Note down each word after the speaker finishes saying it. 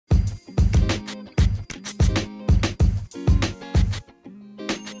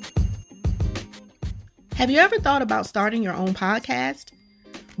Have you ever thought about starting your own podcast?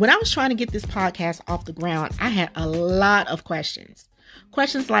 When I was trying to get this podcast off the ground, I had a lot of questions.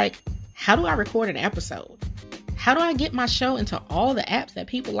 Questions like, how do I record an episode? How do I get my show into all the apps that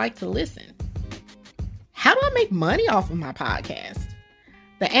people like to listen? How do I make money off of my podcast?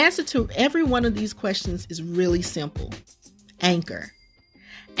 The answer to every one of these questions is really simple. Anchor.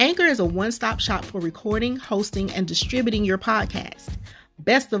 Anchor is a one-stop shop for recording, hosting, and distributing your podcast.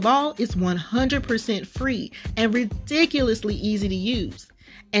 Best of all, it's 100% free and ridiculously easy to use.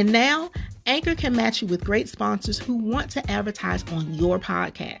 And now, Anchor can match you with great sponsors who want to advertise on your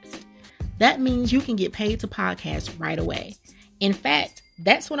podcast. That means you can get paid to podcast right away. In fact,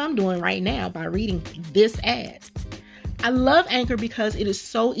 that's what I'm doing right now by reading this ad. I love Anchor because it is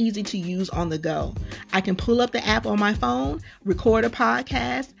so easy to use on the go. I can pull up the app on my phone, record a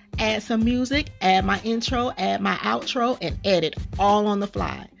podcast, add some music, add my intro, add my outro, and edit all on the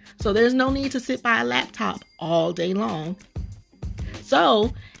fly. So there's no need to sit by a laptop all day long.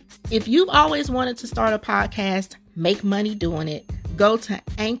 So if you've always wanted to start a podcast, make money doing it, go to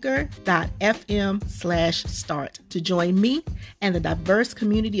anchor.fm/start to join me and the diverse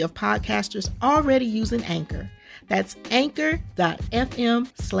community of podcasters already using Anchor. That's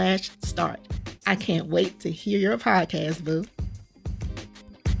anchor.fm/start. I can't wait to hear your podcast, boo.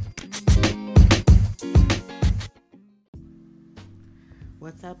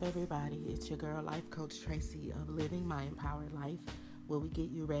 What's up, everybody? It's your girl, Life Coach Tracy of Living My Empowered Life, where we get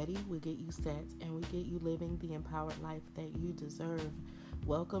you ready, we get you set, and we get you living the empowered life that you deserve.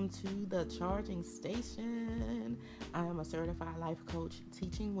 Welcome to the charging station. I am a certified life coach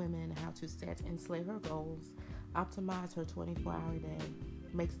teaching women how to set and slay her goals, optimize her 24-hour day,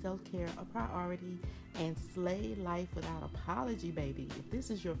 make self-care a priority, and slay life without apology, baby. If this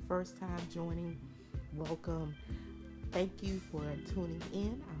is your first time joining, welcome. Thank you for tuning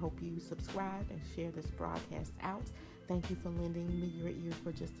in. I hope you subscribe and share this broadcast out. Thank you for lending me your ear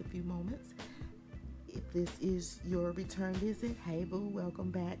for just a few moments. If this is your return visit, hey boo,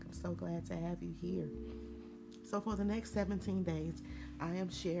 welcome back. I'm so glad to have you here. So for the next 17 days, I am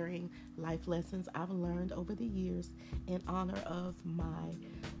sharing life lessons I've learned over the years in honor of my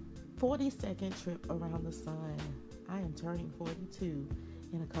 42nd trip around the sun. I am turning 42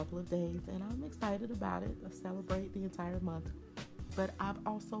 in a couple of days, and I'm excited about it. I celebrate the entire month. But I've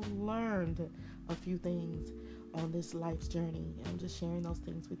also learned a few things on this life's journey, and I'm just sharing those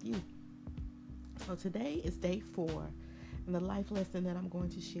things with you. So today is day 4, and the life lesson that I'm going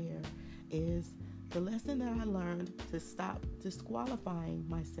to share is the lesson that I learned to stop disqualifying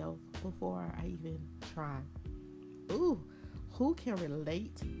myself before I even try. Ooh, who can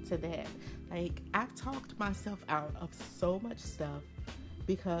relate to that? Like, I talked myself out of so much stuff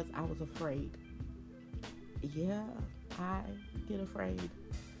because I was afraid. Yeah, I get afraid.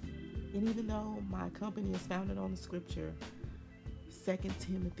 And even though my company is founded on the scripture, 2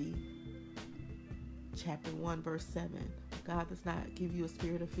 Timothy chapter 1, verse 7, God does not give you a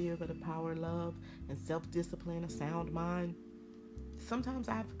spirit of fear, but a power, love, and self-discipline, a sound mind. Sometimes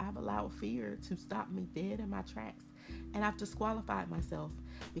I've allowed fear to stop me dead in my tracks, and I've disqualified myself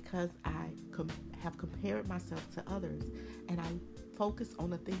because I have compared myself to others, and I focus on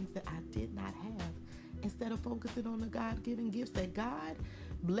the things that I did not have instead of focusing on the God-given gifts that God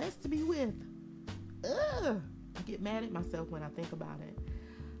blessed me with. I get mad at myself when I think about it.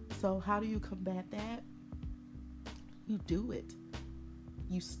 So how do you combat that? You do it.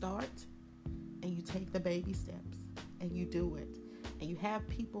 You start and you take the baby steps and you do it. And you have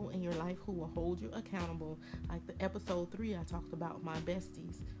people in your life who will hold you accountable. Like the episode 3, I talked about my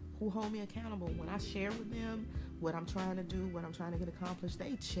besties who hold me accountable. When I share with them what I'm trying to do, what I'm trying to get accomplished,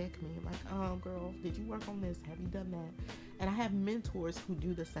 they check me like, girl, did you work on this? Have you done that? And I have mentors who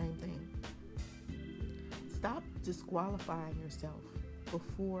do the same thing. Stop disqualifying yourself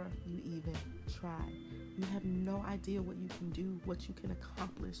before you even try. You have no idea what you can do, what you can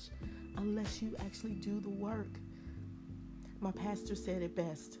accomplish, unless you actually do the work. My pastor said it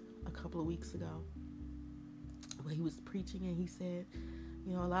best a couple of weeks ago when he was preaching, and he said,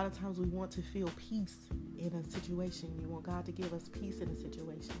 a lot of times we want to feel peace in a situation. You want God to give us peace in a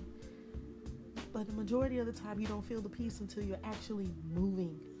situation. But the majority of the time, you don't feel the peace until you're actually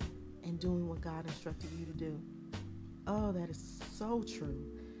moving and doing what God instructed you to do. Oh, that is so true.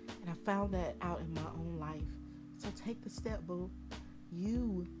 And I found that out in my own life. So take the step, boo.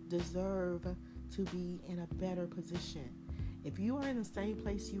 You deserve to be in a better position. If you are in the same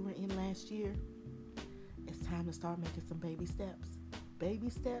place you were in last year, it's time to start making some baby steps. Baby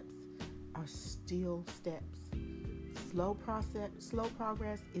steps are still steps. Slow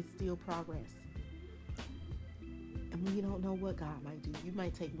progress is still progress. And when you don't know what God might do, you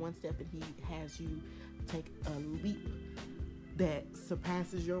might take one step and He has you take a leap that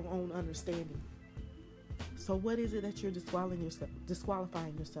surpasses your own understanding. So what is it that you're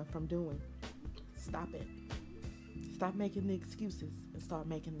disqualifying yourself from doing? Stop it. Stop making the excuses and start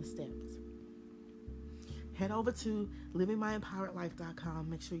making the steps. Head over to livingmyempoweredlife.com.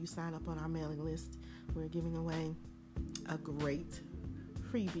 Make sure you sign up on our mailing list. We're giving away a great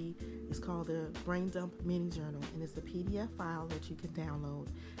freebie. It's called the Brain Dump Mini Journal, and it's a PDF file that you can download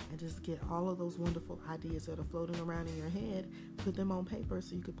and just get all of those wonderful ideas that are floating around in your head, put them on paper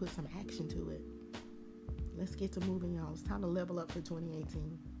so you can put some action to it. Let's get to moving, y'all. It's time to level up for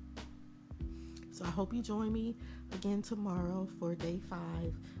 2018. So I hope you join me again tomorrow for day 5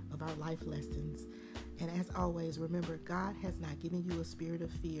 of our life lessons. And as always, remember, God has not given you a spirit of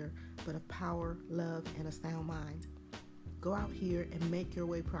fear, but of power, love, and a sound mind. Go out here and make your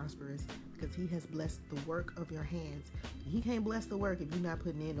way prosperous, because he has blessed the work of your hands. He can't bless the work if you're not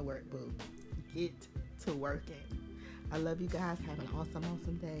putting in the work, boo. Get to working. I love you guys. Have an awesome,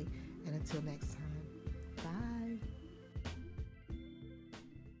 awesome day. And until next time.